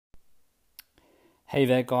Hey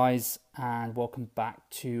there, guys, and welcome back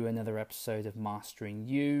to another episode of Mastering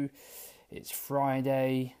You. It's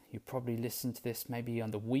Friday. You probably listened to this maybe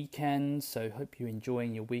on the weekend, so hope you're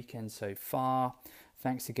enjoying your weekend so far.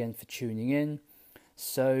 Thanks again for tuning in.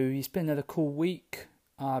 So it's been another cool week.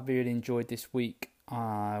 I've really enjoyed this week.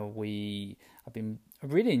 I really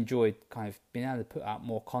enjoyed kind of being able to put out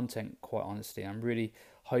more content. Quite honestly, I'm really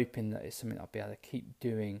hoping that it's something I'll be able to keep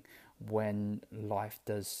doing when life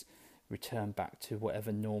does return back to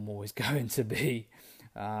whatever normal is going to be.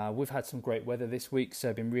 We've had some great weather this week, so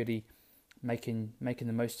I've been really making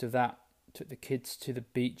the most of that. Took the kids to the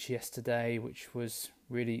beach yesterday, which was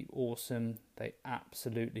really awesome. They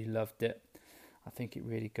absolutely loved it. I think it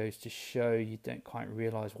really goes to show you don't quite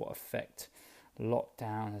realise what effect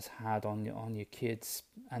lockdown has had on your kids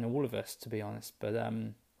and all of us, to be honest. But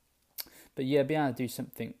yeah, being able to do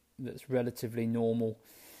something that's relatively normal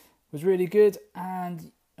was really good,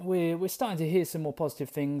 and we're starting to hear some more positive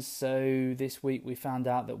things. So this week we found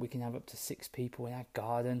out that we can have up to 6 people in our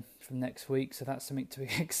garden from next week. So that's something to be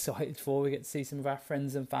excited for. We get to see some of our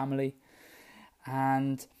friends and family,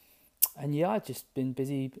 and yeah, I've just been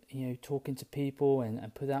busy, talking to people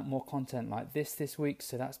and put out more content like this week.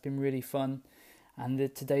 So that's been really fun. And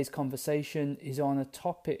today's conversation is on a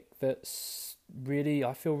topic that's really,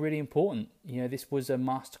 I feel, really important. This was a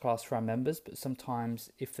masterclass for our members, but sometimes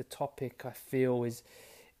if the topic I feel is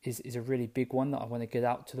a really big one that I want to get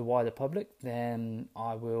out to the wider public, then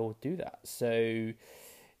I will do that. So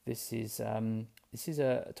this is a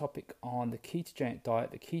topic on the ketogenic diet,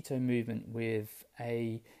 the keto movement, with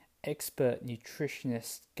a expert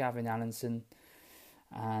nutritionist, Gavin Allenson,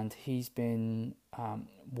 and he's been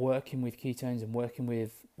working with ketones and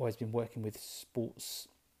he's been working with sports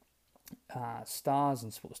stars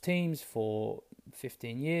and sports teams for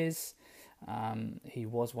 15 years. He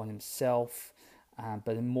was one himself.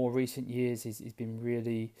 But in more recent years, he's been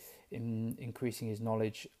really increasing his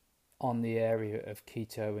knowledge on the area of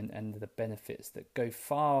keto and the benefits that go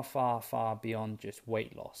far, far, far beyond just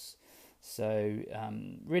weight loss. So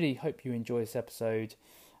really hope you enjoy this episode.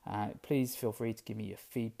 Please feel free to give me your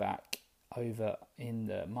feedback over in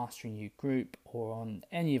the Mastering You group or on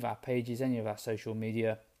any of our pages, any of our social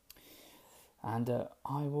media. And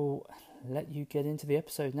I will let you get into the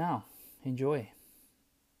episode now. Enjoy.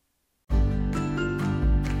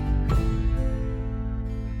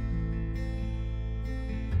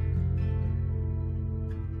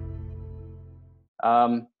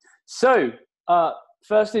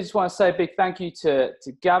 Firstly, I just want to say a big thank you to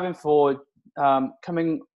Gavin for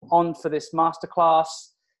coming on for this masterclass.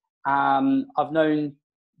 I've known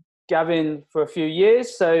Gavin for a few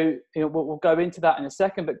years, so we'll go into that in a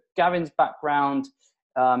second. But Gavin's background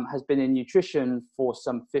has been in nutrition for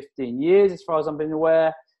some 15 years, as far as I've been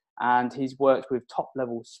aware, and he's worked with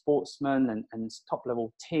top-level sportsmen and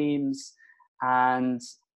top-level teams. And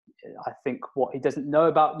I think what he doesn't know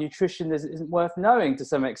about nutrition isn't worth knowing to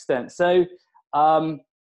some extent. So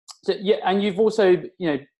yeah, and you've also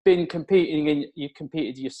been competing, and you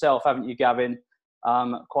competed yourself, haven't you, Gavin?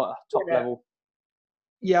 Quite a top level.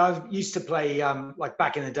 Yeah, I used to play like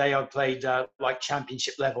back in the day. I played like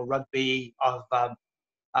championship level rugby.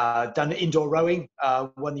 I've done indoor rowing.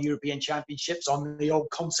 Won the European Championships on the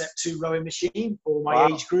old Concept 2 rowing machine for my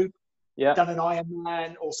age group. Yeah. Done an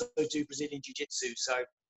Ironman. Also do Brazilian Jiu-Jitsu. So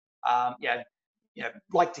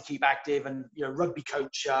like to keep active, and rugby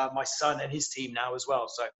coach my son and his team now as well.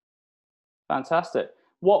 So fantastic.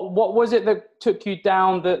 What was it that took you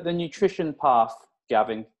down the nutrition path,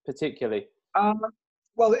 Gavin, particularly?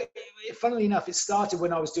 Well, funnily enough, it started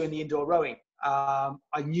when I was doing the indoor rowing.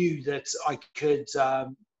 I knew that I could,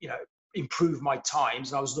 improve my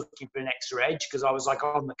times, and I was looking for an extra edge because I was like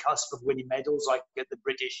on the cusp of winning medals, like at the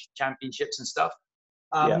British Championships and stuff.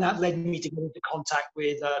 And that led me to get into contact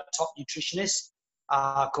with a top nutritionist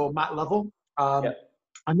called Matt Lovell. And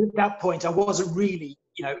at that point, I wasn't really,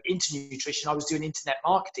 into nutrition. I was doing internet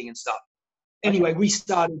marketing and stuff. Anyway, we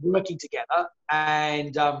started working together,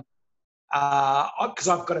 and because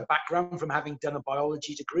I've got a background from having done a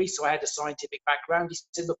biology degree, so I had a scientific background. He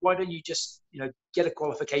said, look, why don't you just, get a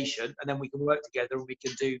qualification, and then we can work together and we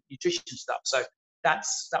can do nutrition stuff. So that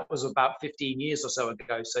was about 15 years or so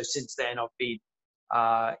ago. So since then, I've been,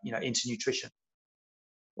 into nutrition.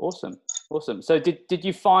 Awesome. So did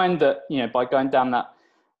you find that, by going down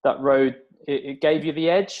that road, it gave you the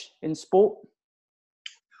edge in sport?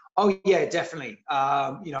 Oh yeah, definitely.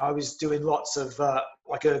 I was doing lots of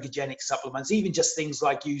like ergogenic supplements, even just things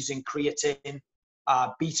like using creatine.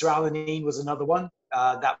 Beta-alanine was another one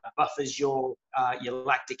that buffers your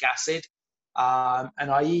lactic acid. And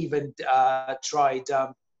I even tried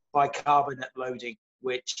bicarbonate loading,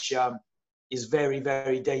 which is very,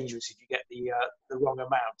 very dangerous if you get the wrong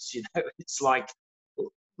amounts. It's like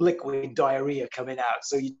liquid diarrhea coming out.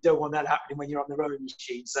 So you don't want that happening when you're on the rowing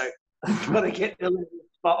machine. So you've got to get the level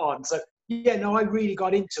spot on. So yeah, no, I really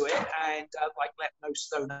got into it and like left no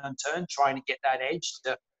stone unturned, trying to get that edge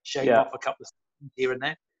to shave off a couple of things here and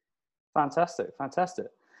there. Fantastic.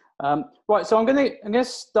 Right, so I'm gonna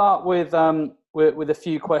start with a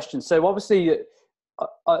few questions. So obviously,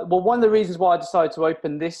 well, one of the reasons why I decided to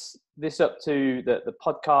open this up to the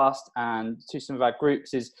podcast and to some of our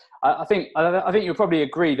groups is I think you'll probably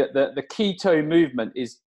agree that the keto movement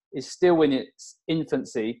is still in its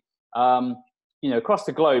infancy, across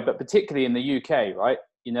the globe, but particularly in the UK, right?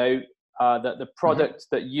 That the product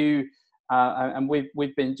that you and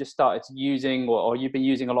we've been just started using, or you've been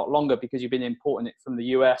using a lot longer because you've been importing it from the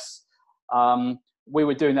US. We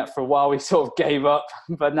were doing that for a while. We sort of gave up,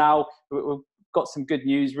 but now we've got some good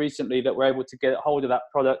news recently that we're able to get hold of that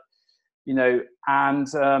product, and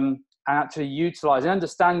actually utilize and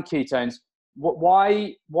understand ketones.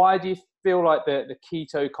 Why do you feel like the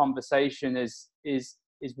keto conversation is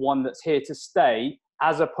one that's here to stay,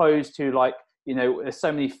 as opposed to there's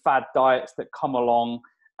so many fad diets that come along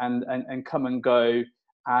and come and go,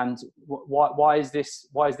 and why is this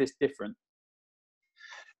different?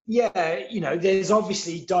 Yeah, there's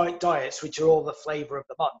obviously diets which are all the flavor of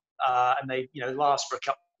the month, and they last for a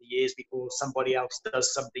couple of years before somebody else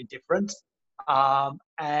does something different.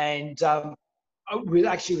 We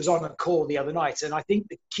actually was on a call the other night, and I think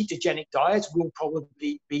the ketogenic diet will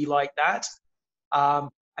probably be like that.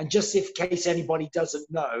 And just in case anybody doesn't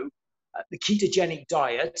know, the ketogenic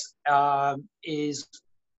diet is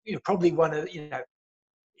probably one of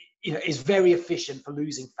is very efficient for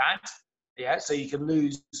losing fat. Yeah, so you can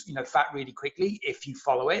lose fat really quickly if you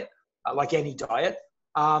follow it, like any diet.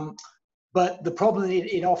 But the problem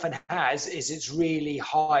it often has is it's really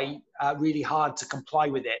high, really hard to comply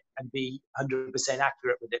with it and be 100%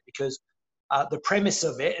 accurate with it, because the premise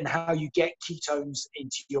of it and how you get ketones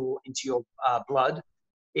into your blood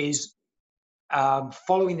is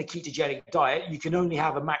following the ketogenic diet. You can only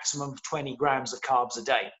have a maximum of 20 grams of carbs a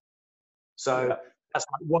day. So that's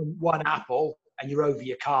like one apple and you're over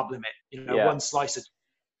your carb limit, one slice of.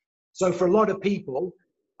 So for a lot of people,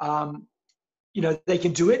 they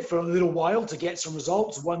can do it for a little while to get some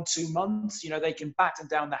results, 1-2 months, they can batten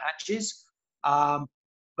down the hatches.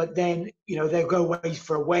 But then, they'll go away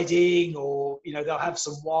for a wedding, or, they'll have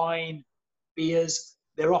some wine, beers,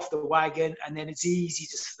 they're off the wagon, and then it's easy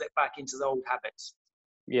to slip back into the old habits.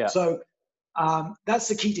 Yeah. So that's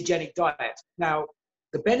the ketogenic diet. Now,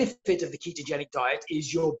 the benefit of the ketogenic diet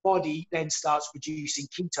is your body then starts producing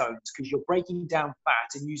ketones because you're breaking down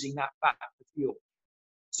fat and using that fat for fuel.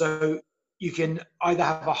 So you can either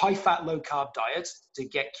have a high-fat, low-carb diet to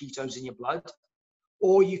get ketones in your blood,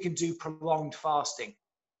 or you can do prolonged fasting.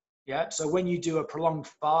 Yeah. So when you do a prolonged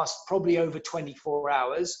fast, probably over 24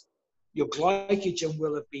 hours, your glycogen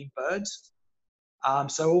will have been burned.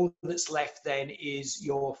 So all that's left then is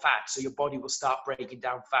your fat. So your body will start breaking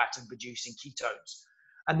down fat and producing ketones.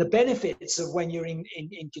 And the benefits of when you're in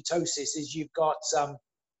ketosis is you've got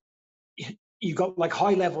like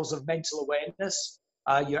high levels of mental awareness,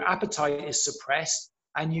 your appetite is suppressed,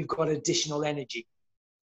 and you've got additional energy.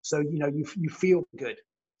 So you feel good.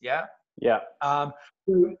 Yeah. Yeah.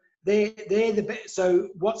 So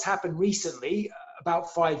what's happened recently,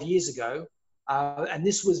 about 5 years ago, and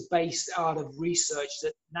this was based out of research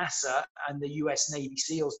that NASA and the US Navy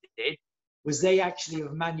SEALs did, was they actually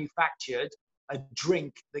have manufactured a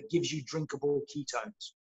drink that gives you drinkable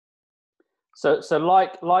ketones. So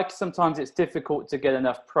like sometimes it's difficult to get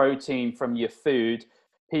enough protein from your food.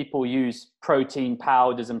 People use protein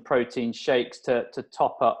powders and protein shakes to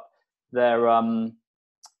top up their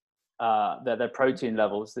protein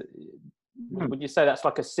levels. Would you say that's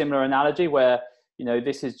like a similar analogy, where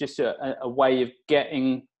this is just a way of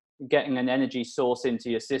getting an energy source into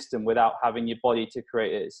your system without having your body to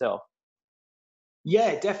create it itself?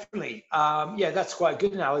 Yeah, definitely. That's quite a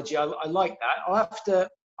good analogy. I like that.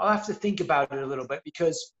 I'll have to think about it a little bit,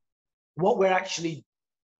 because what we're actually,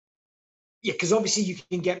 because obviously you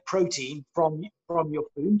can get protein from your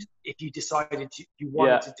food if you decided you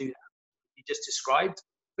wanted to do that you just described,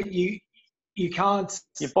 but you can't.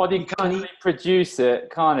 Your body can't produce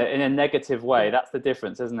it, can't it, in a negative way? That's the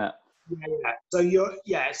difference, isn't it?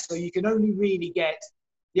 Yeah. So you can only really get.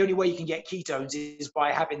 The only way you can get ketones is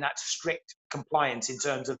by having that strict compliance in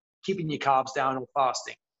terms of keeping your carbs down or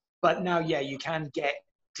fasting. But now, you can get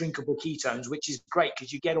drinkable ketones, which is great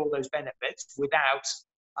because you get all those benefits without.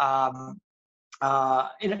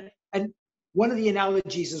 And one of the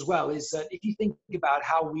analogies as well is that if you think about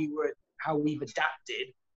how we've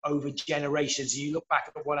adapted over generations, you look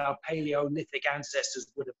back at what our Paleolithic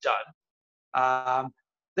ancestors would have done,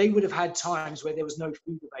 they would have had times where there was no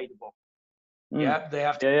food available. Yeah, they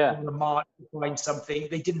have to go on the march to find something.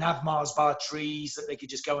 They didn't have Mars bar trees that they could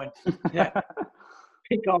just go and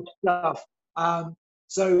pick up stuff.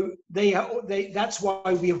 So that's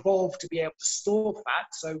why we evolved to be able to store fat.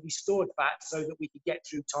 So we stored fat so that we could get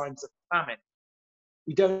through times of famine.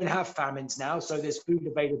 We don't have famines now, so there's food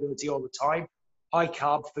availability all the time, high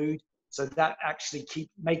carb food. So that actually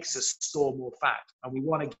makes us store more fat, and we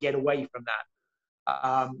want to get away from that.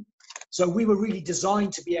 So we were really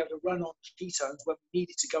designed to be able to run on ketones when we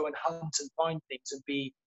needed to go and hunt and find things and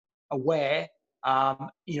be aware.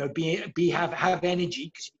 Have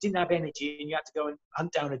energy, because if you didn't have energy and you had to go and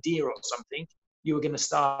hunt down a deer or something, you were going to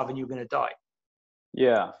starve and you were going to die.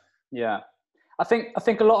 Yeah. I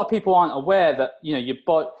think a lot of people aren't aware that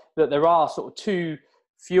that there are sort of two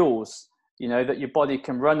fuels that your body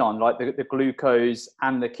can run on, like the glucose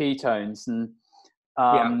and the ketones, and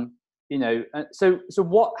how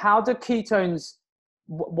do ketones?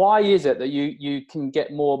 Why is it that you can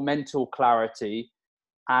get more mental clarity?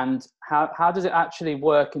 And how does it actually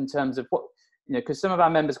work in terms of what, because some of our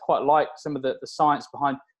members quite like some of the science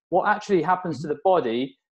behind what actually happens to the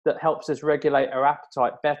body that helps us regulate our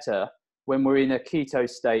appetite better when we're in a keto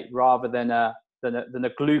state rather than a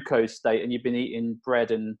glucose state and you've been eating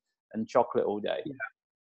bread and chocolate all day.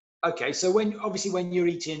 Yeah. Okay. So when you're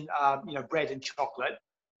eating, bread and chocolate,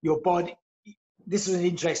 your body, this is an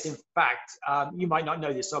interesting fact. You might not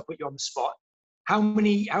know this, so I'll put you on the spot. How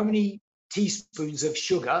many teaspoons of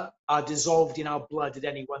sugar are dissolved in our blood at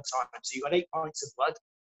any one time? So you've got 8 pints of blood.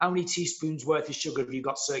 How many teaspoons worth of sugar have you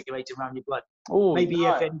got circulating around your blood? Oh, maybe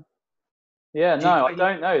no. if any. I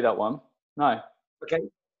don't know that one. No. Okay,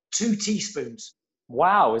 2 teaspoons.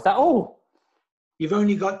 Wow, is that all? You've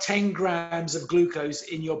only got 10 grams of glucose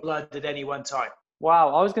in your blood at any one time.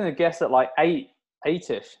 Wow, I was going to guess at like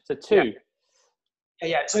 8-ish, so 2.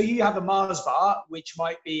 Yeah. So you have a Mars bar, which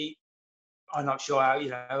might be, I'm not sure how,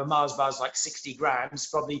 a Mars bar is like 60 grams,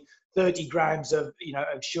 probably 30 grams of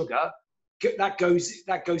sugar. That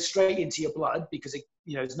goes straight into your blood because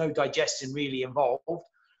there's no digestion really involved.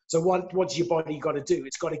 So what's your body got to do?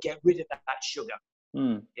 It's got to get rid of that sugar.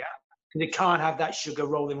 Yeah, and it can't have that sugar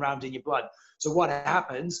rolling around in your blood. So what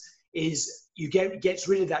happens is gets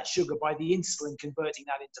rid of that sugar by the insulin converting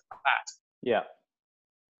that into fat. Yeah.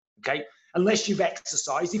 Okay. Unless you've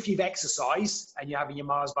exercised. If you've exercised and you're having your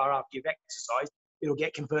Mars bar after you've exercised, it'll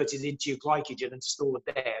get converted into your glycogen and stored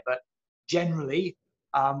there. But generally,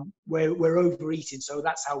 we're overeating, so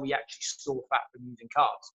that's how we actually store fat from using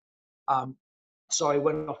carbs. Sorry, I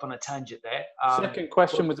went off on a tangent there. Second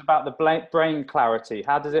question was about the brain clarity.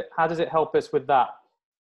 How does it help us with that?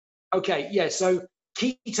 Okay, yeah. So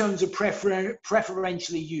ketones are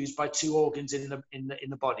preferentially used by 2 organs in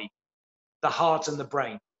the body, the heart and the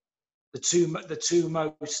brain. The two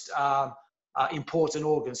most important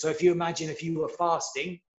organs. So if you imagine if you were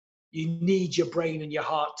fasting, you need your brain and your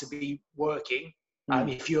heart to be working.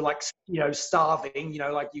 If you're like starving,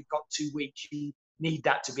 like you've got 2 weeks, you need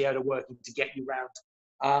that to be able to work and to get you round.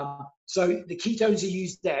 So the ketones are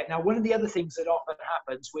used there. Now, one of the other things that often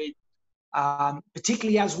happens with,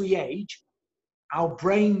 particularly as we age, our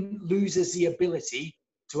brain loses the ability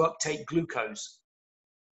to uptake glucose.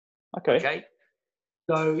 Okay.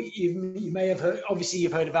 So you may have heard, obviously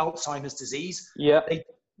you've heard of Alzheimer's disease. Yeah. They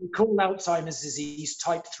call Alzheimer's disease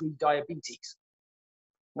type 3 diabetes.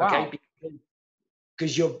 Wow. Okay,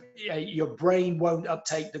 because your brain won't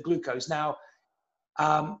uptake the glucose. Now,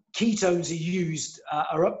 ketones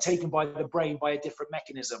are uptaken by the brain by a different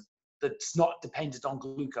mechanism that's not dependent on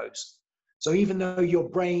glucose. So even though your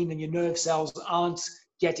brain and your nerve cells aren't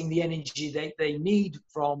getting the energy they need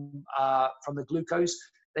from the glucose,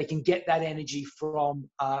 they can get that energy from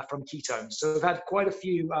ketones. So we've had quite a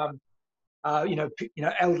few,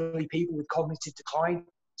 elderly people with cognitive decline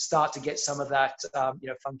start to get some of that,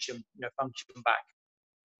 function back.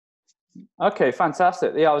 Okay,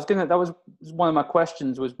 fantastic. Yeah, that was one of my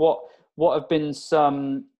questions, was what have been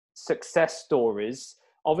some success stories?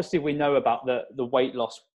 Obviously, we know about the weight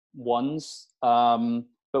loss ones,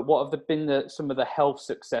 but what have been some of the health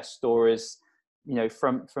success stories,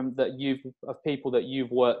 from of people that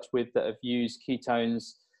you've worked with that have used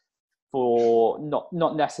ketones for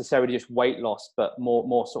not necessarily just weight loss, but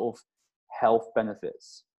more sort of health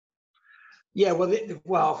benefits? Yeah,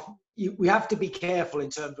 we have to be careful in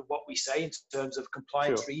terms of what we say in terms of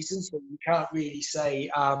compliance reasons. So you can't really say,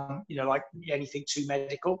 like anything too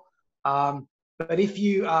medical. But if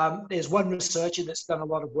there's one researcher that's done a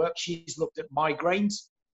lot of work. She's looked at migraines,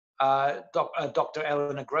 Dr.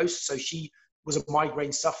 Eleanor Gross. So she was a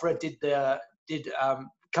migraine sufferer, did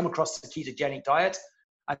come across the ketogenic diet,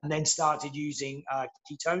 and then started using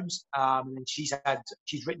ketones. And she's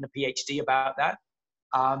written a PhD about that.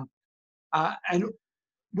 And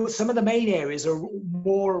some of the main areas are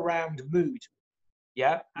more around mood,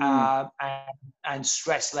 and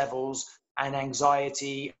stress levels and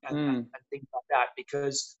anxiety and things like that,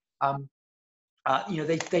 because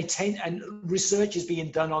they tend, and research is being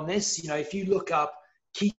done on this. If you look up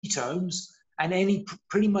ketones and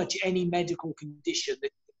pretty much any medical condition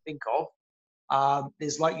that you can think of,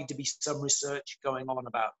 there's likely to be some research going on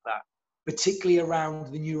about that, particularly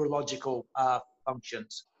around the neurological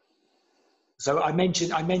functions. So I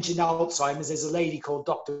mentioned Alzheimer's. There's a lady called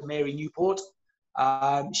Dr. Mary Newport.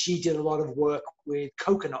 She did a lot of work with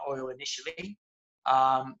coconut oil initially,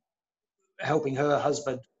 helping her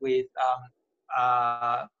husband with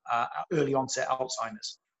early onset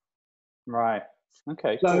Alzheimer's. Right.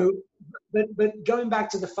 Okay. So, cool. but going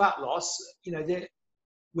back to the fat loss,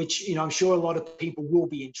 which I'm sure a lot of people will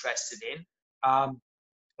be interested in,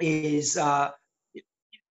 is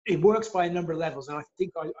it works by a number of levels, and I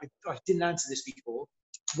think I didn't answer this before.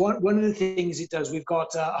 One of the things it does, we've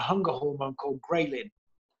got a hunger hormone called ghrelin.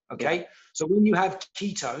 Okay, yeah. So when you have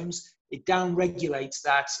ketones, it down-regulates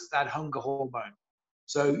that hunger hormone,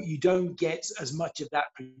 so you don't get as much of that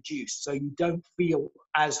produced, so you don't feel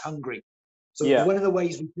as hungry. So one of the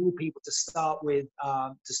ways we tell people to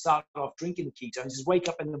start off drinking the ketones is wake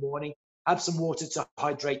up in the morning, have some water to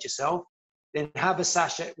hydrate yourself, then have a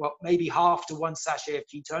sachet, maybe half to one sachet of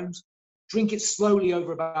ketones, drink it slowly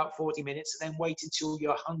over about 40 minutes, and then wait until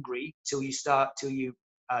you're hungry, till you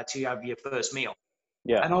have your first meal.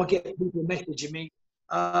 Yeah. And I'll get people messaging me,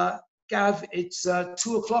 Gav, it's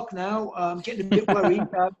 2:00 now. I'm getting a bit worried.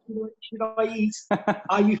 Should I eat?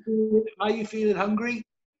 Are you feeling hungry?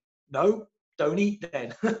 No, don't eat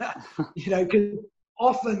then. Because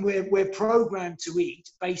often we're programmed to eat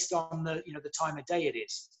based on the time of day it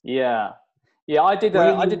is. Yeah. Yeah, I did a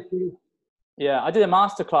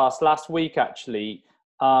masterclass last week actually,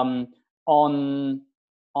 on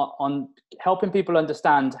helping people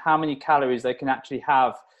understand how many calories they can actually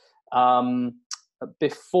have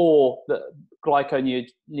before the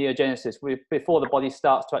glyconeogenesis, before the body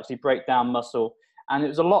starts to actually break down muscle. And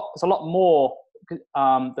it's a lot more than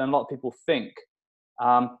a lot of people think.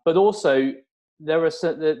 But also there's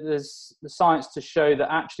the science to show that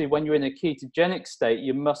actually when you're in a ketogenic state,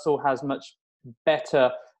 your muscle has much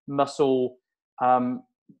better muscle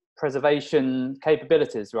preservation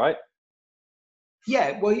capabilities, right?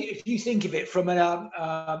 Yeah, well, if you think of it from an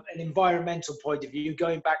environmental point of view,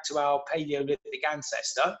 going back to our Paleolithic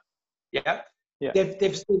ancestor,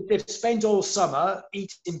 they've spent all summer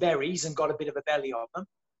eating berries and got a bit of a belly on them,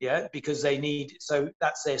 because they need, so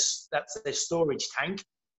that's their storage tank.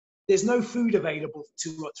 There's no food available for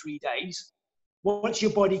 2 or 3 days. What's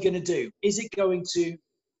your body going to do? Is it going to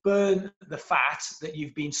burn the fat that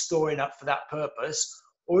you've been storing up for that purpose,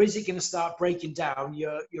 or is it going to start breaking down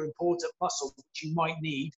your important muscle, which you might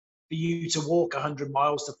need for you to walk 100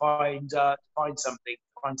 miles to find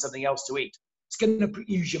something else to eat? It's going to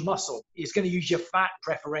use your muscle. It's going to use your fat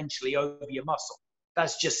preferentially over your muscle.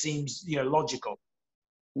 That just seems logical.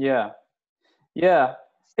 Yeah.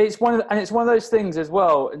 It's one of those things as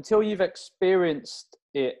well. Until you've experienced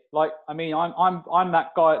it, like, I mean, I'm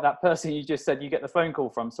that person you just said you get the phone call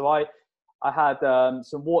from. So I had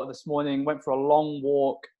some water this morning, went for a long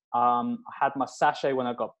walk. I had my sachet when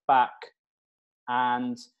I got back,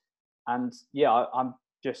 and yeah, I'm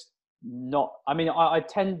just not. I mean, I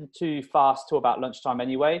tend to fast till about lunchtime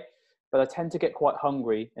anyway, but I tend to get quite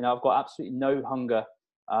hungry, and I've got absolutely no hunger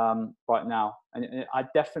right now. And I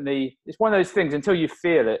definitely, it's one of those things. Until you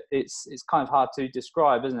feel it, it's kind of hard to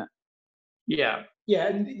describe, isn't it? Yeah.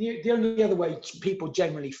 And the only other way people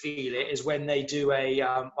generally feel it is when they do a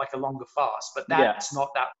longer fast, but that's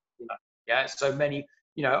not that popular. Yeah. So many,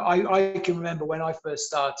 I can remember when I first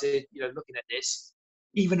started, looking at this,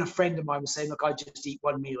 even a friend of mine was saying, look, I just eat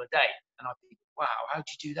one meal a day. And I think, wow, how'd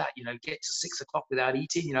you do that? Get to 6 o'clock without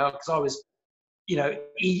eating, because I was,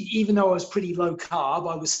 even though I was pretty low carb,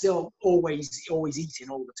 I was still always eating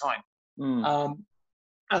all the time.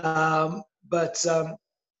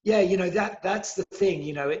 That's the thing,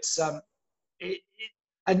 it's,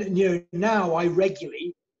 now I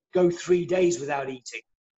regularly go 3 days without eating.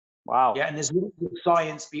 Wow. Yeah. And there's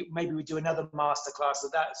science, maybe we do another masterclass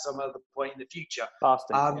of that at some other point in the future.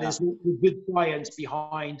 Fasting. There's good science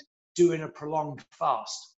behind doing a prolonged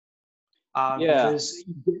fast. Because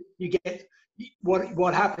you get,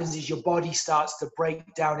 what happens is your body starts to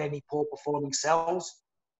break down any poor performing cells,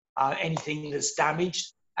 anything that's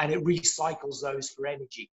damaged, and it recycles those for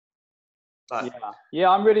energy. But Yeah,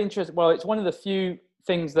 I'm really interested. Well, it's one of the few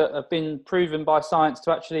things that have been proven by science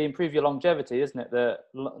to actually improve your longevity, isn't it? The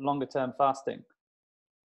longer term fasting.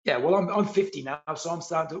 yeah, well, I'm 50 now, so I'm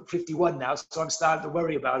starting to 51 now, so I'm starting to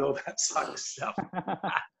worry about all that sort of stuff.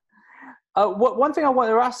 One thing I want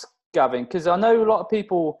to ask, Gavin, because I know a lot of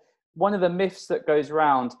people, one of the myths that goes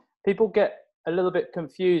around, people get a little bit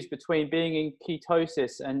confused between being in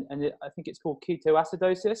ketosis and I think it's called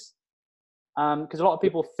ketoacidosis. Because a lot of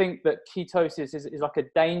people think that ketosis is like a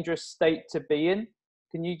dangerous state to be in.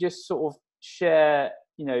 Can you just sort of share,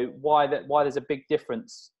 why there's a big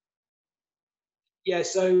difference? Yeah,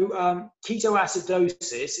 so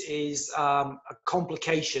ketoacidosis is a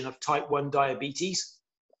complication of type 1 diabetes.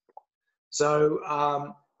 So,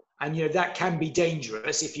 and that can be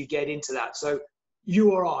dangerous if you get into that. So,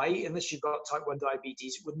 you or I, unless you've got type 1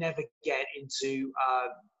 diabetes, would never get into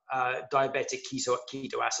diabetic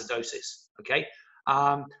ketoacidosis. Okay.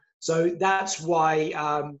 So that's why,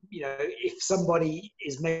 if somebody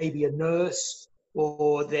is maybe a nurse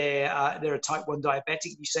or they're a type 1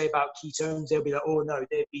 diabetic, you say about ketones, they'll be like, oh no,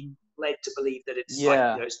 they've been led to believe that it's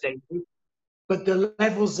it's dangerous. But the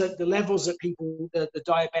levels that people, the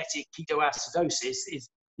diabetic ketoacidosis is,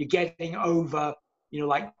 you're getting over,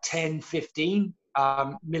 like 10, 15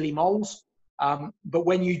 millimoles. But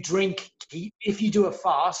when you drink, if you do a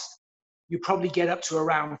fast, you probably get up to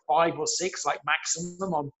around 5 or 6, like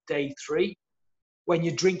maximum on day 3. When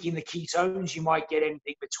you're drinking the ketones, you might get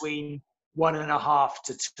anything between 1.5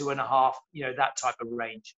 to 2.5, that type of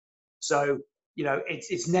range. So,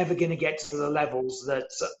 it's never going to get to the levels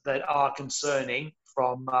that are concerning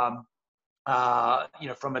from, from a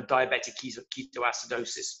diabetic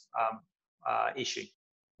ketoacidosis issue.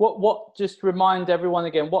 What? Just remind everyone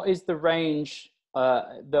again. What is the range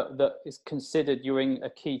that is considered you're in a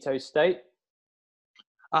keto state?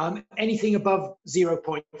 Anything above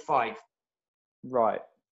 0.5. Right.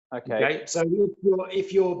 Okay. So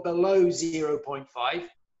if you're below 0.5,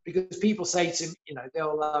 because people say to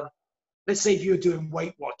they'll let's say if you're doing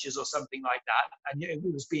Weight Watchers or something like that, and it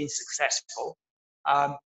was being successful,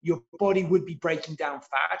 your body would be breaking down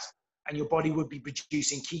fat, and your body would be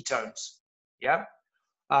producing ketones. Yeah.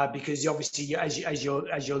 Because obviously as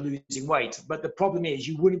you're losing weight, but the problem is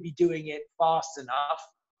you wouldn't be doing it fast enough.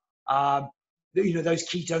 Those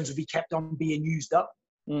ketones will be kept on being used up.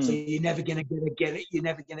 So you're never going to get it. You're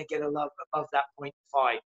never going to get above that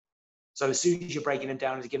 0.5. So as soon as you're breaking them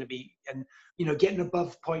down, it's going to be, and getting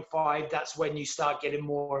above 0.5, that's when you start getting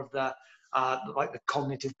more of the like the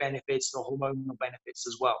cognitive benefits, the hormonal benefits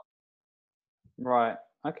as well. Right.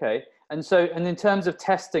 Okay. And in terms of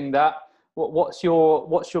testing that, what's your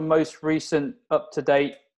most recent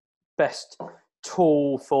up-to-date best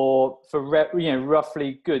tool for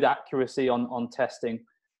roughly good accuracy on testing?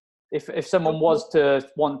 If someone was to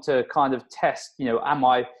want to kind of test, am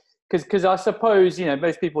I, because I suppose,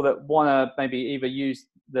 most people that want to maybe either use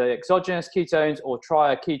the exogenous ketones or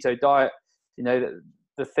try a keto diet,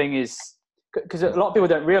 the thing is, because a lot of people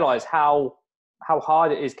don't realize how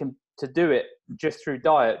hard it is to do it just through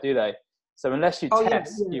diet, do they? So unless you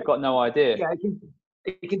test, you've got no idea. Yeah,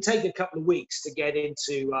 it can take a couple of weeks to get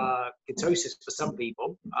into ketosis for some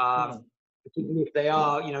people, particularly if they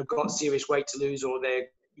are, got serious weight to lose or they're,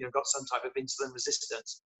 got some type of insulin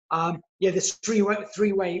resistance. There's three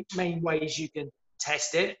main ways you can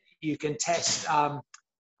test it. You can test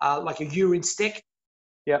like a urine stick.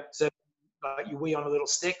 Yep. So you wee on a little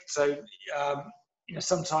stick. So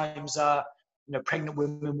sometimes pregnant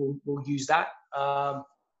women will use that.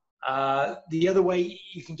 The other way,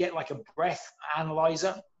 you can get like a breath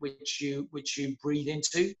analyzer, which you breathe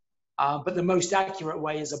into. But the most accurate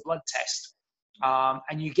way is a blood test.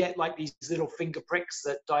 And you get like these little finger pricks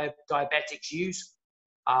that diabetics use.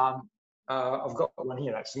 I've got one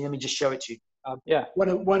here actually. Let me just show it to you.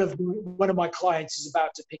 One of my clients is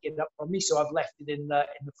about to pick it up from me, so I've left it in the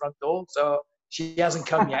front door. So she hasn't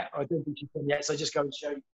come yet. I don't think she's come yet. So just go and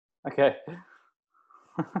show you. Okay.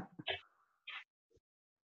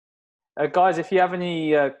 Guys, if you have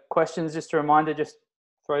any questions, just a reminder, just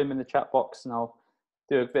throw them in the chat box, and I'll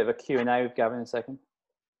do a bit of a Q&A with Gavin in a second.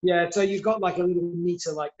 Yeah, so you've got like a little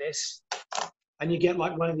meter like this, and you get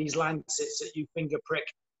like one of these lancets that you finger prick.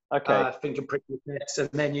 Okay. Finger prick with this, and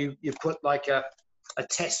then you put like a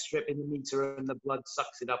test strip in the meter, and the blood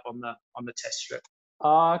sucks it up on the test strip.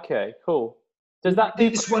 Okay, cool. Does that do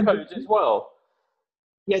glucose as well?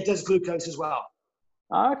 Yeah, it does glucose as well.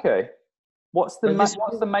 Okay. What's the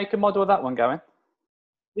make and model of that one, Gavin?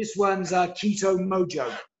 This one's Keto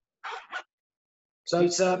Mojo. So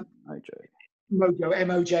it's Mojo,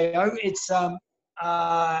 M-O-J-O. It's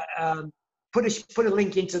put a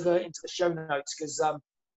link into the show notes, because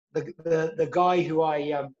the guy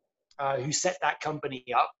who set that company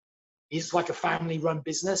up, it's like a family-run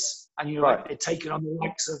business, and Right. they're taking on the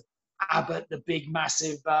likes of Abbott, the big,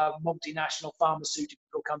 massive multinational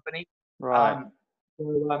pharmaceutical company. Right.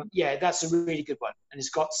 Yeah, that's a really good one, and it's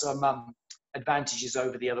got some advantages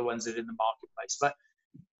over the other ones that are in the marketplace. But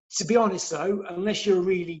to be honest, though, unless you're a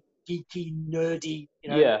really geeky, nerdy,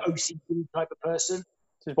 Yeah. OCD type of person,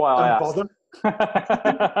 This is why I don't asked. bother.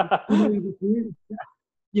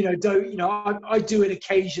 I do it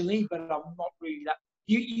occasionally, but I'm not really that.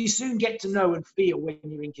 You soon get to know and feel when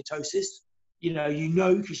you're in ketosis.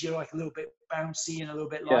 Because you're like a little bit bouncy and a little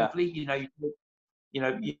bit lively.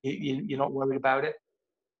 You're not worried about it.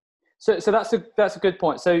 So that's a good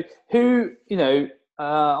point. So who,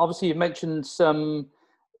 obviously you mentioned some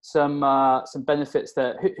benefits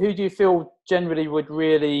there. Who do you feel generally would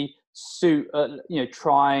really suit,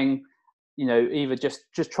 trying, either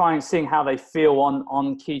just trying seeing how they feel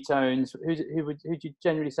on ketones? Who do you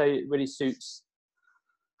generally say it really suits?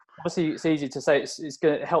 Obviously, it's easy to say it's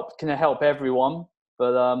going to help. Can help everyone,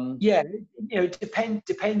 but yeah, it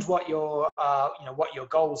depends what your what your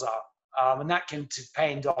goals are, and that can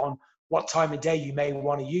depend on what time of day you may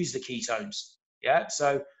want to use the ketones. Yeah,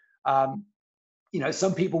 so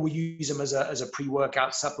some people will use them as a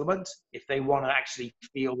pre-workout supplement if they want to actually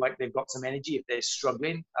feel like they've got some energy if they're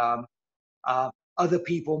struggling. Other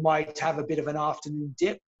people might have a bit of an afternoon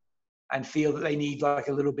dip and feel that they need like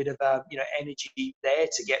a little bit of energy there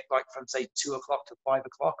to get like from say 2 o'clock to 5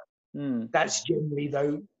 o'clock. That's generally,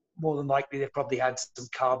 though, more than likely they've probably had some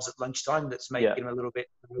carbs at lunchtime that's making them a little bit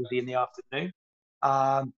rosy in the afternoon.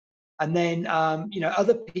 And then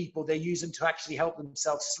other people, they use them to actually help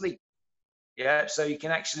themselves sleep. Yeah, so you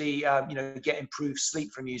can actually get improved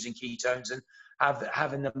sleep from using ketones and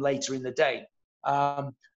having them later in the day.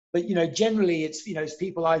 But generally it's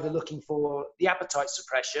people either looking for the appetite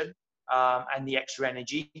suppression and the extra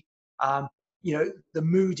energy, the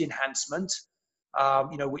mood enhancement,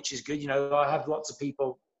 which is good. I have lots of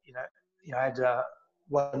people. I had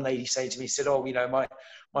one lady say to me, said, "Oh,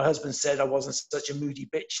 my husband said I wasn't such a moody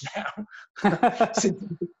bitch now since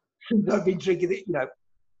I've been drinking it.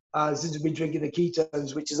 Since I've been drinking the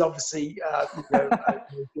ketones, which is obviously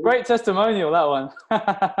great testimonial, that one.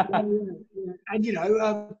 And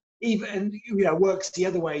even works the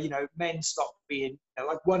other way. Men stop being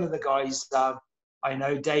like one of the guys. I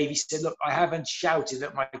know, Dave. He said, "Look, I haven't shouted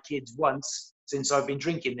at my kids once since I've been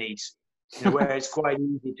drinking these." Where it's quite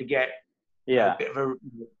easy to get a bit of a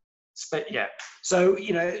So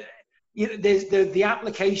there's the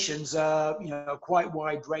applications are quite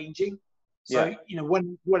wide ranging. So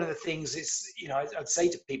one of the things is I'd say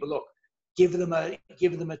to people, look, give them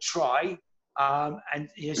a try, and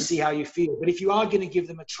see how you feel. But if you are going to give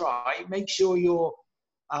them a try, make sure you're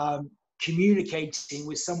communicating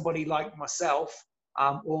with somebody like myself,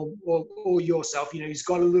 or yourself, who's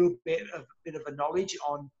got a little bit of a knowledge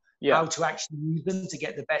on how to actually use them to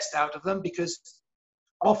get the best out of them. Because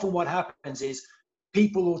often what happens is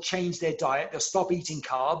people will change their diet, they'll stop eating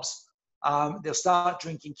carbs, they'll start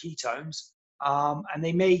drinking ketones, and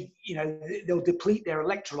they may, they'll deplete their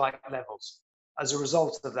electrolyte levels as a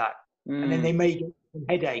result of that. And then they may get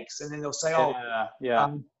headaches, and then they'll say,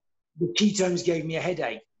 the ketones gave me a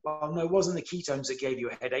headache. Well, no, it wasn't the ketones that gave you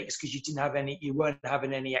a headache. It's because you weren't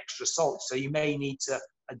having any extra salt. So you may need to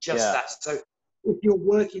adjust that. So if you're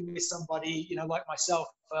working with somebody, like myself,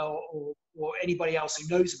 or anybody else who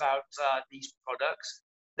knows about these products,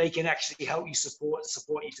 they can actually help you support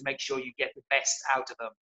you to make sure you get the best out of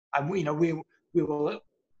them. And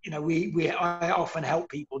I often help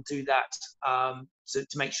people do that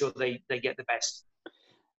to make sure they get the best.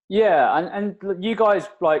 Yeah, and you guys,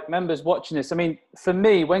 like members watching this, I mean, for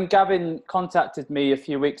me, when Gavin contacted me a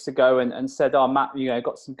few weeks ago and said, "Oh, Matt,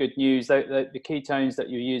 got some good news. The ketones that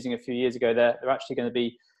you were using a few years ago, they're actually going to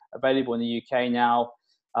be available in the UK now."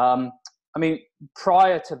 I mean,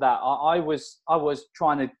 prior to that, I was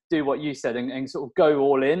trying to do what you said and sort of go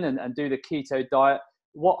all in and do the keto diet.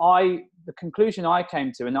 The conclusion I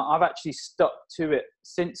came to, and I've actually stuck to it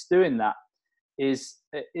since doing that, is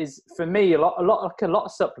for me a lot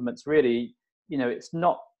of supplements really, it's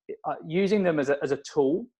not using them as a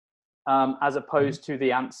tool, as opposed to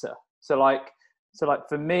the answer. So like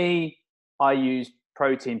for me, I use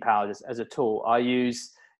protein powders as a tool. I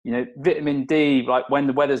use vitamin D, like when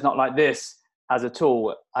the weather's not like this, as a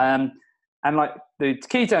tool. And like the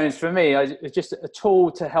ketones for me is just a tool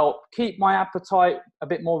to help keep my appetite a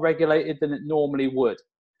bit more regulated than it normally would.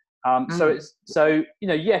 So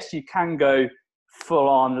yes, you can go full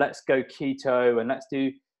on, let's go keto and let's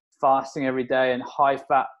do fasting every day and high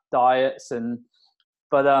fat diets.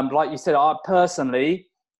 But like you said, I personally,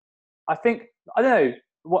 I think, I don't know,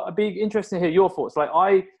 what I'd be interested to hear your thoughts. Like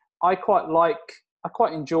I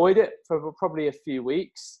quite enjoyed it for probably a few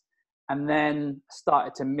weeks, and then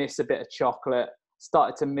started to miss a bit of chocolate,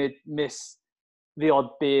 started to miss the odd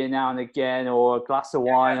beer now and again, or a glass of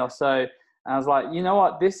wine or so. And I was like, you know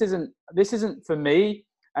what, this isn't for me.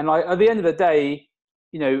 And like at the end of the day,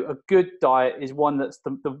 you know, a good diet is one that's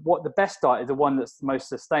the best diet is the one that's the most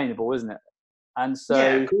sustainable, isn't it? And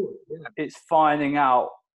so cool. it's finding out,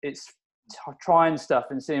 it's trying stuff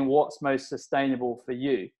and seeing what's most sustainable for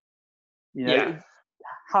you. You know,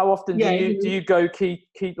 how often do you go keep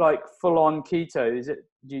like full on keto? Is it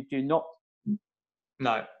do you not?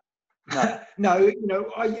 No. No. You know,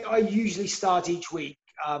 I usually start each week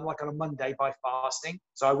like on a Monday by fasting.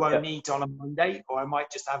 So I won't eat on a Monday, or I might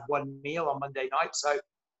just have one meal on Monday night. So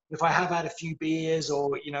if I have had a few beers,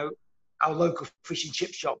 or you know, our local fish and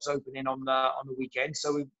chip shop's opening on the weekend,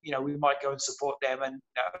 so we might go and support them, and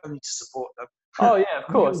only to support them. Oh yeah, of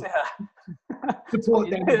course, yeah. Support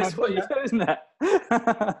them. That's what you do, isn't it?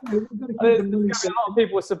 There's going to be a lot of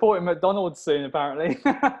people supporting McDonald's soon, apparently.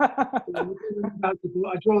 I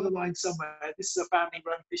draw the line somewhere. This is a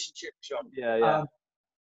family-run fish and chip shop. Yeah.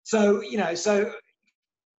 So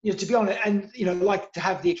to be honest, and like to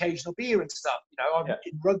have the occasional beer and stuff. I'm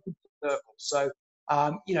in rugby circles, so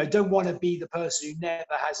don't want to be the person who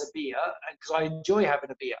never has a beer, because I enjoy having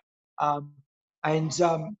a beer.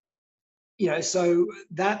 So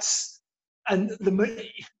that's, and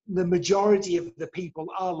the majority of the people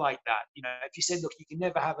are like that. If you said, look, you can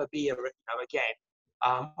never have a beer, again,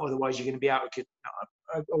 otherwise you're going to be out.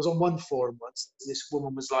 I was on one forum once, and this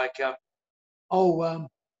woman was like, I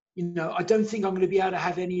don't think I'm going to be able to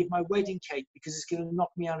have any of my wedding cake because it's going to knock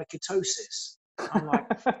me out of ketosis. I'm like,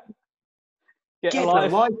 get a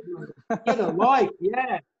life. Get a life.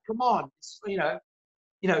 Yeah, come on.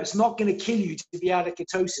 It's not going to kill you to be out of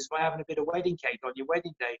ketosis by having a bit of wedding cake on your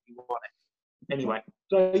wedding day if you want it. Anyway,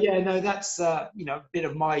 so that's a bit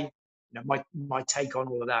of my take on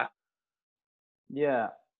all of that. Yeah.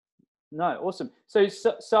 No, awesome. So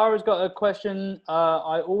Sarah's got a question.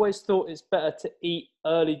 I always thought it's better to eat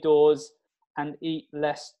early doors and eat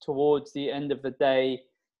less towards the end of the day.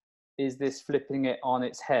 Is this flipping it on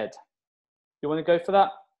its head? You want to go for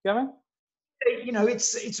that, Gavin?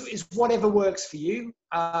 It's whatever works for you.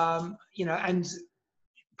 And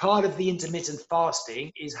part of the intermittent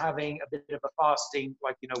fasting is having a bit of a fasting,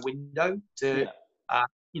 window to,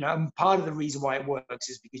 and part of the reason why it works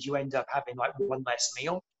is because you end up having like one less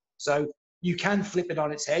meal. So you can flip it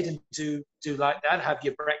on its head and do like that, have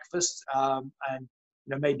your breakfast, and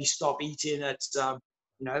maybe stop eating at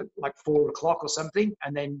like 4 o'clock or something,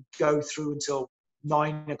 and then go through until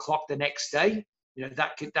 9 o'clock the next day.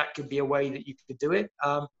 That could be a way that you could do it.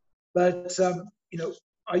 But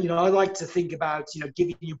I like to think about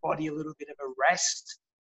giving your body a little bit of a rest,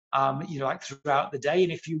 like throughout the day.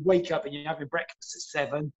 And if you wake up and you're having breakfast at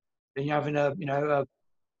 7, then you're having a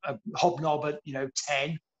hobnob at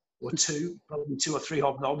 10 or 2, probably 2 or 3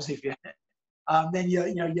 hobnobs if you. Then your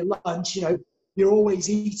lunch, you're always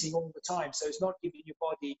eating all the time, so it's not giving your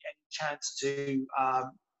body any chance to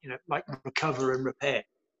like recover and repair.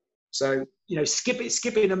 So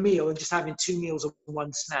skipping a meal and just having 2 meals and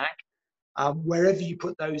 1 snack, wherever you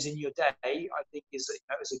put those in your day, I think is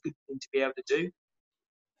a good thing to be able to do.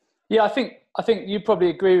 Yeah, I think you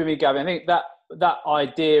probably agree with me, Gavin. I think that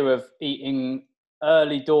idea of eating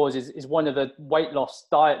early doors is one of the weight loss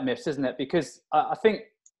diet myths, isn't it? Because I think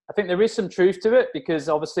there is some truth to it, because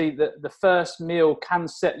obviously the first meal can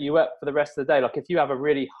set you up for the rest of the day. Like if you have a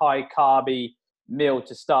really high carby meal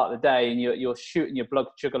to start the day and you're shooting your blood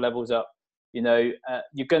sugar levels up, you're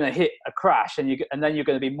going to hit a crash, and then you're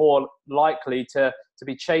going to be more likely to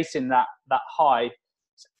be chasing that high.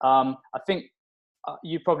 I think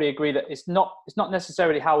you probably agree that it's not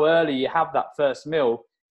necessarily how early you have that first meal.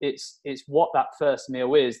 It's what that first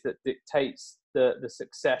meal is that dictates the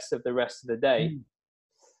success of the rest of the day.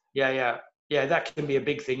 Yeah, that can be a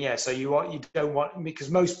big thing. Yeah, so you don't want, because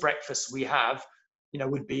most breakfasts we have,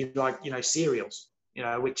 would be like cereals,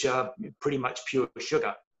 which are pretty much pure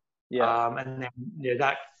sugar. Yeah. And then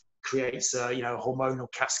that creates a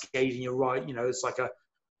hormonal cascade, and you're right. It's like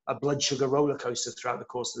a blood sugar roller coaster throughout the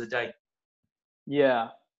course of the day. Yeah.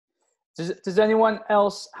 Does anyone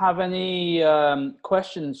else have any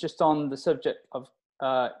questions just on the subject of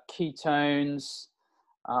ketones?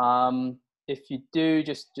 If you do,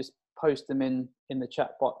 just post them in the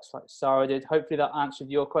chat box like Sarah did. Hopefully that answered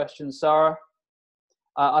your question, Sarah.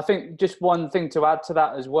 I think just one thing to add to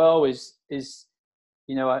that as well is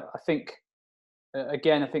I think,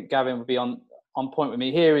 again, I think Gavin would be on on point with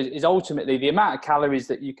me here is ultimately the amount of calories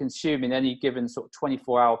that you consume in any given sort of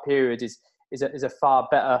 24-hour period is a far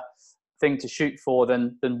better thing to shoot for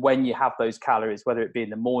than when you have those calories, whether it be in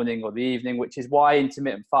the morning or the evening, which is why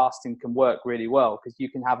intermittent fasting can work really well, because you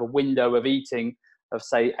can have a window of eating of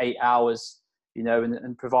say 8 hours,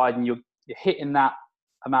 and providing you're hitting that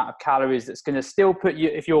amount of calories that's going to still put you,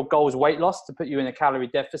 if your goal is weight loss, to put you in a calorie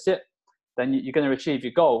deficit, then you're going to achieve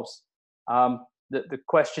your goals. The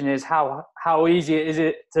question is how easy is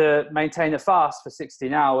it to maintain a fast for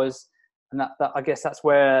 16 hours? And that I guess that's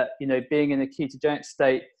where, being in a ketogenic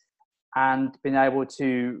state and being able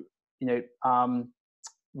to,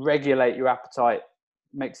 regulate your appetite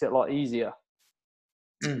makes it a lot easier.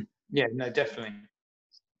 Yeah, no, definitely.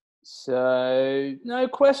 So no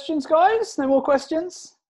questions, guys? No more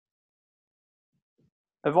questions?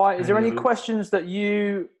 Is there any questions that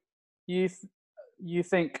you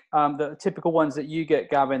think the typical ones that you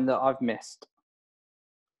get, Gavin, that I've missed?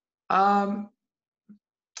 I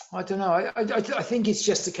don't know. I think it's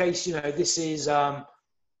just a case. This is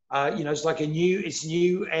it's like it's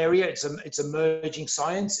new area. It's emerging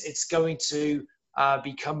science. It's going to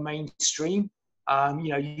become mainstream.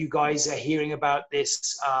 You guys are hearing about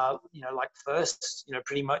this. Like first.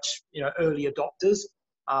 Pretty much. Early adopters.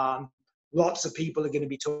 Lots of people are going to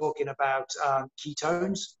be talking about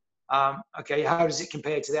ketones. Okay, how does it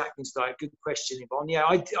compare to the Atkins diet? Good question, Yvonne. Yeah,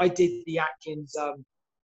 I did the Atkins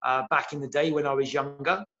back in the day when I was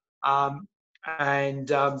younger. How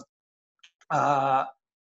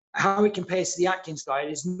it compares to the Atkins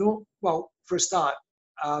diet is not, well, for a start,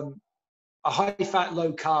 a high-fat,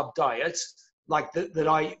 low-carb diet like that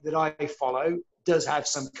I follow does have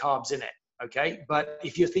some carbs in it. Okay, but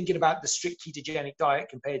if you're thinking about the strict ketogenic diet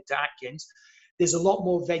compared to Atkins, there's a lot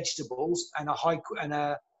more vegetables and a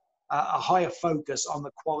higher focus on the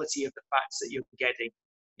quality of the fats that you're getting.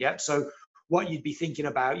 Yeah, so what you'd be thinking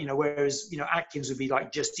about, whereas Atkins would be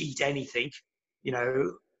like just eat anything,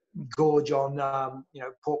 gorge on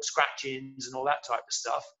pork scratchings and all that type of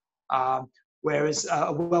stuff. Whereas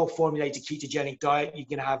a well-formulated ketogenic diet, you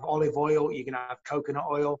can have olive oil, you can have coconut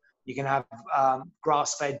oil, you can have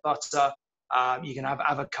grass-fed butter. You can have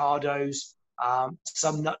avocados,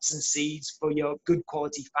 some nuts and seeds for your good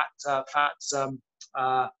quality fats.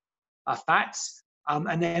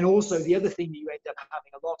 And then also the other thing that you end up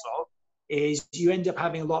having a lot of is you end up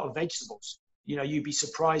having a lot of vegetables. You'd be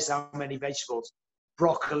surprised how many vegetables: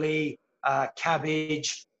 broccoli,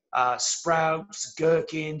 cabbage, sprouts,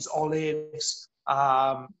 gherkins, olives,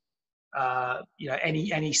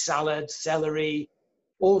 any salad, celery,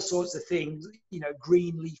 all sorts of things,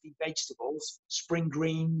 green leafy vegetables, spring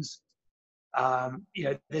greens.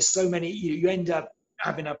 There's so many, you end up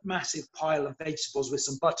having a massive pile of vegetables with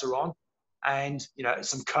some butter on and,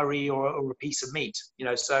 some curry or a piece of meat,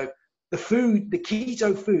 so the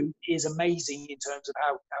keto food is amazing in terms of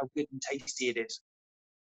how good and tasty it is.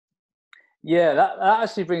 Yeah, that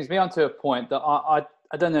actually brings me on to a point that I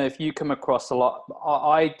don't know if you come across a lot.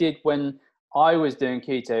 I did when I was doing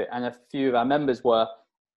keto, and a few of our members were.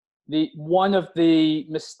 One of the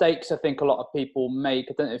mistakes I think a lot of people make,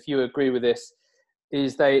 I don't know if you agree with this,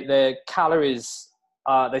 is their calories,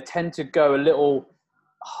 they tend to go a little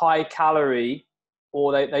high calorie,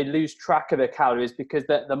 or they lose track of their calories because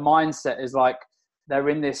the mindset is like they're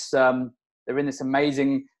in this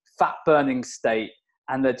amazing fat burning state,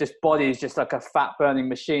 and their body is just like a fat burning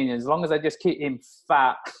machine. As long as they just keep him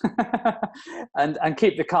fat and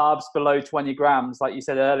keep the carbs below 20 grams, like you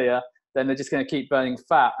said earlier, then they're just going to keep burning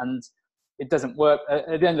fat, and it doesn't work.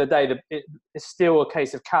 At the end of the day, it's still a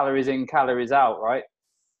case of calories in, calories out, right?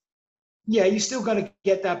 Yeah, you still got to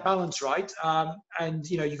get that balance right, and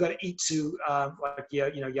you got to eat to like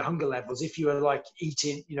your hunger levels. If you are like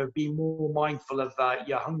eating, be more mindful of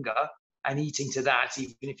your hunger and eating to that,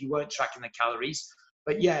 even if you weren't tracking the calories.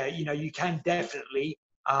 But yeah, you can definitely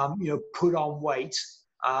put on weight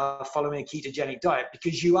following a ketogenic diet,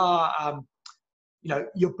 because you are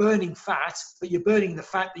you're burning fat, but you're burning the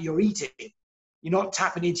fat that you're eating. You're not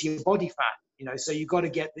tapping into your body fat, so you got to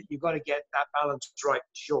get that balance right.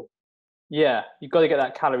 Sure. Yeah, you've got to get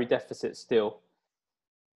that calorie deficit still.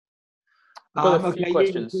 I've got a few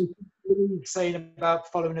questions. Saying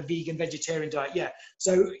about following a vegan vegetarian diet. Yeah.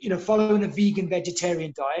 So, following a vegan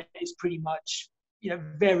vegetarian diet is pretty much,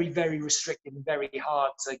 very, very restrictive and very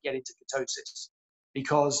hard to get into ketosis,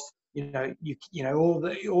 because all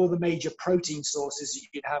the major protein sources you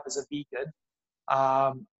could have as a vegan,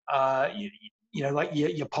 like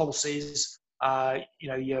your pulses,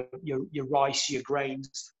 your rice, your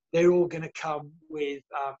grains, they're all going to come with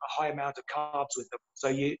a high amount of carbs with them. So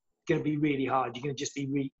you're going to be really hard. You're going to just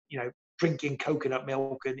be drinking coconut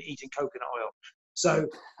milk and eating coconut oil. So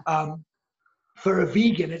for a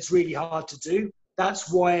vegan, it's really hard to do.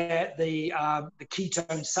 That's where the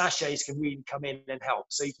ketone sachets can really come in and help.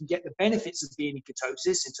 So you can get the benefits of being in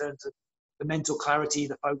ketosis in terms of the mental clarity,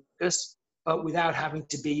 the focus, but without having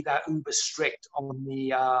to be that uber strict on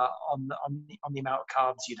the amount of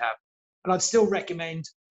carbs you'd have. And I'd still recommend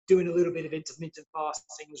doing a little bit of intermittent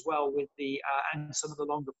fasting as well with the and some of the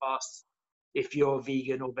longer fasts if you're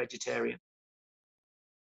vegan or vegetarian.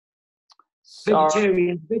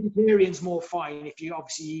 Vegetarian's more fine if you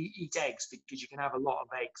obviously eat eggs, because you can have a lot of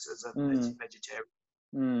eggs as a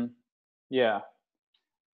vegetarian. Yeah.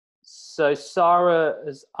 So Sarah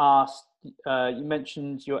has asked, you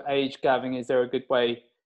mentioned your age, Gavin. Is there a good way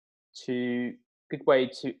to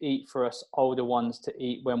eat for us older ones to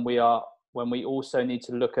eat when we also need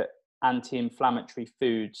to look at anti-inflammatory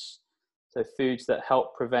foods? So foods that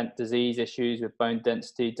help prevent disease issues with bone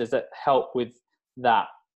density. Does that help with that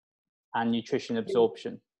and nutrition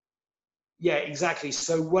absorption? Yeah, exactly.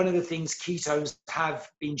 So one of the things ketones have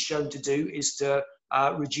been shown to do is to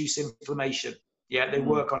reduce inflammation. Yeah, they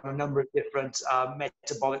work on a number of different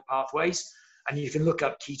metabolic pathways, and you can look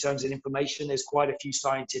up ketones and inflammation. There's quite a few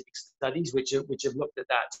scientific studies which have looked at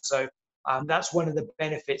that. So that's one of the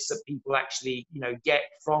benefits that people actually get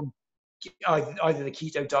from either the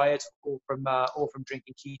keto diet or from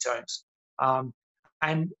drinking ketones.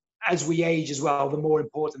 And as we age as well, the more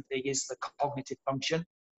important thing is the cognitive function,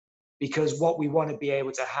 because what we want to be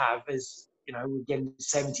able to have is, we're getting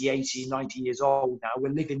 70, 80, 90 years old now.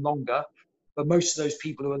 We're living longer, but most of those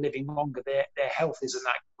people who are living longer, their health isn't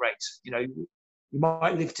that great. You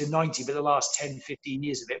might live to 90, but the last 10, 15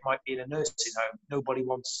 years of it might be in a nursing home. Nobody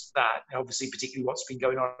wants that, obviously, particularly what's been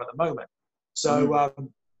going on at the moment. So,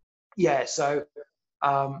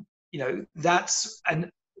 that's,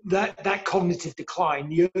 and that cognitive decline,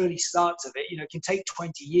 the early starts of it, can take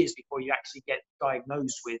 20 years before you actually get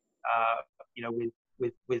diagnosed with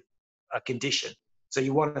a condition. So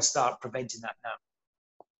you want to start preventing that now.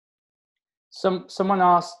 Someone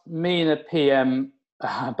asked me in a PM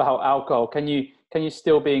about alcohol. Can you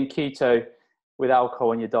still be in keto with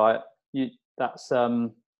alcohol in your diet? That's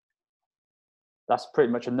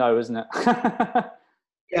pretty much a no, isn't it?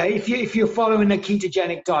 Yeah, if you're following a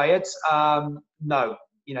ketogenic diet, no,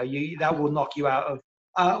 that will knock you out of.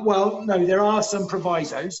 Well, no, there are some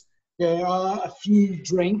provisos. There are a few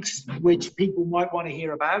drinks which people might want to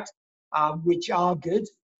hear about, which are good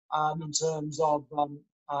in terms of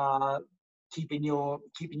keeping you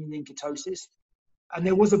in ketosis. And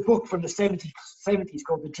there was a book from the 70s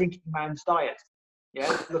called The Drinking Man's Diet.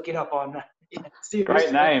 Yeah, look it up on.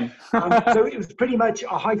 Great name. So it was pretty much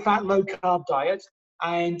a high-fat, low-carb diet,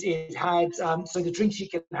 and it had so the drinks you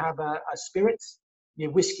can have are spirits,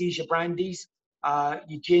 your whiskies, your brandies,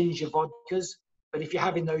 your gins, your vodkas. But if you're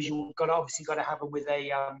having those, you've obviously got to have them with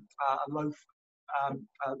a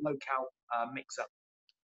low-cal mix-up.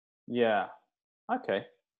 Yeah. Okay.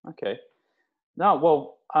 No,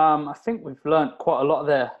 well, I think we've learned quite a lot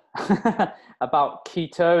there about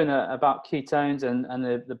keto and about ketones and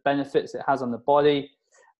the benefits it has on the body.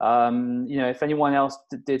 If anyone else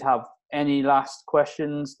did have any last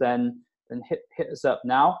questions, then hit us up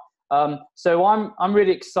now. So I'm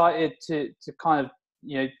really excited to kind of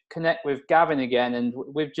connect with Gavin again, and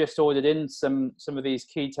we've just ordered in some of these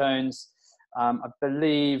ketones. I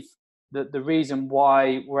believe that the reason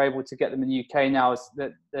why we're able to get them in the UK now is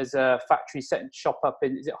that there's a factory shop up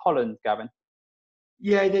in, is it Holland, Gavin?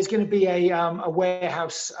 Yeah, there's going to be a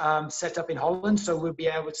warehouse set up in Holland, so we'll be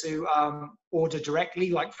able to order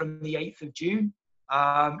directly, like from the 8th of June.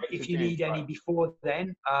 If you need any before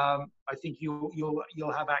then, I think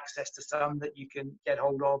you'll have access to some that you can get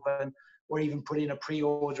hold of, or even put in a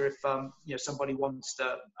pre-order if somebody wants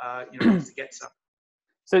to get some.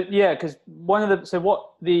 So yeah, because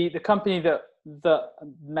the company that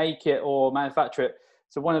make it or manufacture it,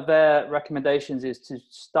 so one of their recommendations is to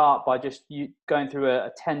start by just going through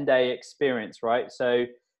a 10-day experience, right? So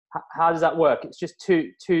how does that work? It's just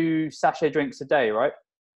two sachet drinks a day, right?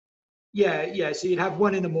 Yeah. So you'd have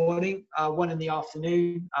one in the morning, one in the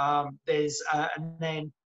afternoon. And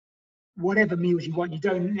then whatever meals you want. You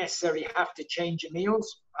don't necessarily have to change your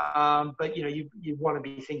meals, but you want to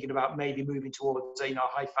be thinking about maybe moving towards a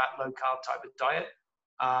high fat, low carb type of diet,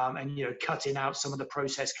 and cutting out some of the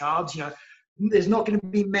processed carbs. There's not going to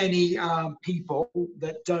be many people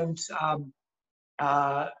that don't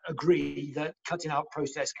agree that cutting out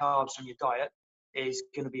processed carbs from your diet is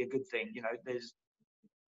going to be a good thing.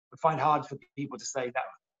 I find hard for people to say that,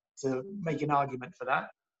 to make an argument for that.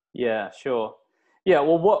 Yeah, sure. Yeah,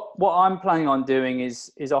 well, what I'm planning on doing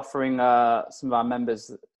is offering some of our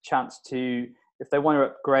members chance to, if they want to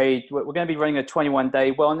upgrade, we're going to be running a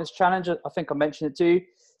 21-day wellness challenge. I think I mentioned it too.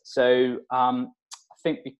 So I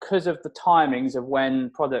think because of the timings of when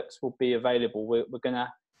products will be available, we're going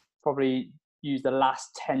to probably use the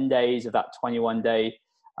last 10 days of that 21-day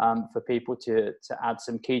for people to add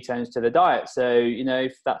some ketones to the diet. So, you know,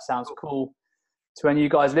 if that sounds cool to any of you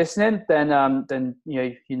guys listening, then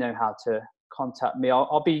you know how to contact me.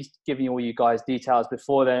 I'll be giving all you guys details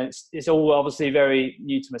before then. It's all obviously very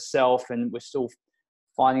new to myself, and we're still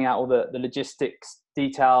finding out all the logistics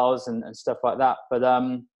details and stuff like that. But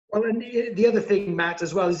well, and the other thing, Matt,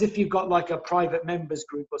 as well, is if you've got like a private members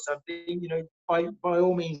group or something, you know, by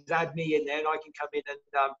all means, add me in there, and I can come in and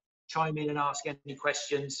chime in and ask any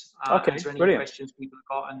questions, answer any brilliant. questions people have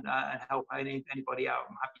got, and help anybody out.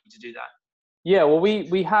 I'm happy to do that. Yeah, well,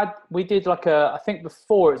 we did like I think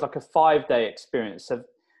before it was like a 5-day experience. So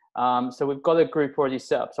we've got a group already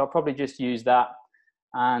set up. So I'll probably just use that,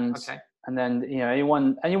 and then, you know,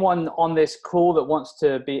 anyone on this call that wants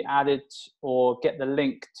to be added or get the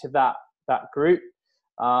link to that group,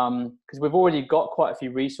 because we've already got quite a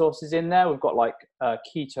few resources in there. We've got like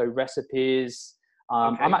keto recipes.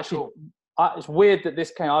 I'm actually, cool. It's weird that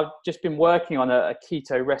this came. I've just been working on a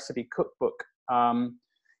keto recipe cookbook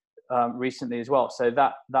recently as well, so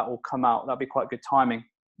that will come out. That'll be quite good timing,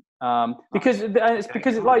 because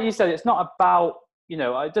like you said, it's not about, you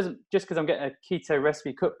know, it doesn't, just because I'm getting a keto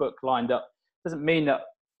recipe cookbook lined up doesn't mean that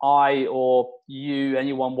I or you,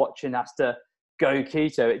 anyone watching, has to go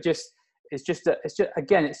keto. It's just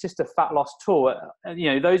a fat loss tool. And,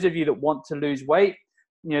 you know, those of you that want to lose weight,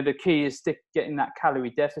 you know, the key is getting that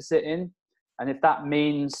calorie deficit in, and if that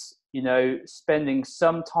means, you know, spending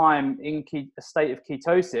some time in a state of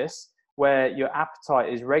ketosis where your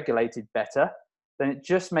appetite is regulated better, then it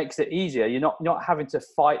just makes it easier. You're not having to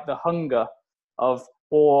fight the hunger of,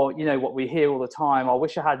 or, you know, what we hear all the time, I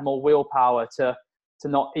wish I had more willpower to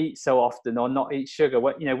not eat so often or not eat sugar.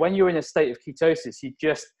 You know, when you're in a state of ketosis, you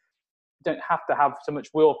just don't have to have so much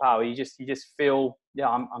willpower. You just feel, yeah,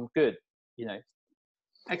 I'm good, you know.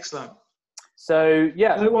 Excellent. So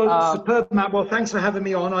yeah, well, superb, Matt. Well, thanks for having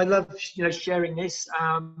me on. I love, you know, sharing this.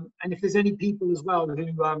 And if there's any people as well who,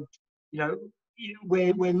 you know,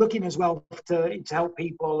 we're looking as well to help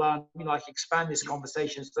people, you know, like expand this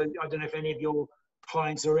conversation. So I don't know if any of your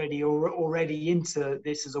clients are already into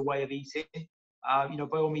this as a way of eating. You know,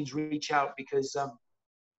 by all means, reach out, because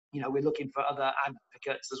you know, we're looking for other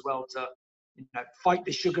advocates as well to, you know, fight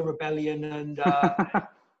the sugar rebellion and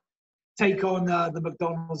take on the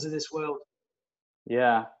McDonald's of this world.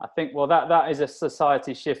 Yeah, I think, well, that is a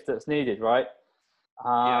society shift that's needed, right?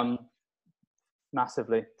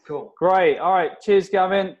 Massively. Cool. Great. All right. Cheers,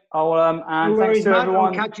 Gavin. And thanks to everyone.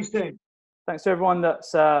 I'll catch you soon. Thanks to everyone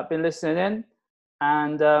that's been listening in,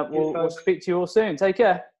 and we'll speak to you all soon. Take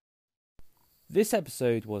care. This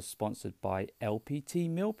episode was sponsored by LPT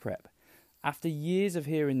Meal Prep. After years of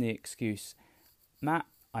hearing the excuse, Matt,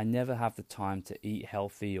 I never have the time to eat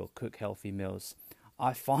healthy or cook healthy meals,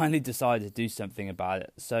 I finally decided to do something about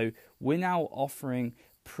it. So we're now offering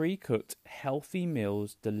pre-cooked healthy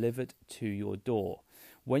meals delivered to your door.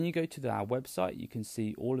 When you go to our website, you can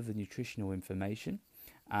see all of the nutritional information,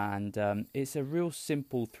 and it's a real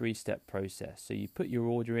simple 3-step process. So you put your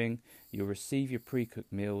order in, you'll receive your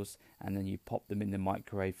pre-cooked meals, and then you pop them in the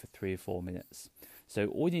microwave for 3 or 4 minutes. So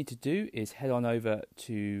all you need to do is head on over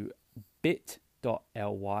to bit.ly/LPT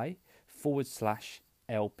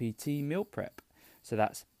meal prep. So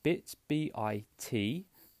that's bit.ly/LPT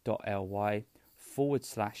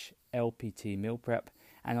meal prep.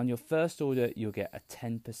 And on your first order, you'll get a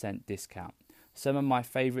 10% discount. Some of my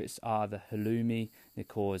favorites are the halloumi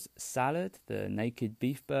Nicor's salad, the naked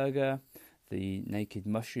beef burger, the naked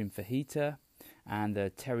mushroom fajita, and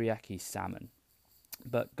the teriyaki salmon.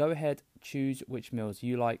 But go ahead, choose which meals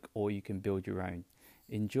you like, or you can build your own.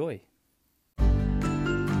 Enjoy.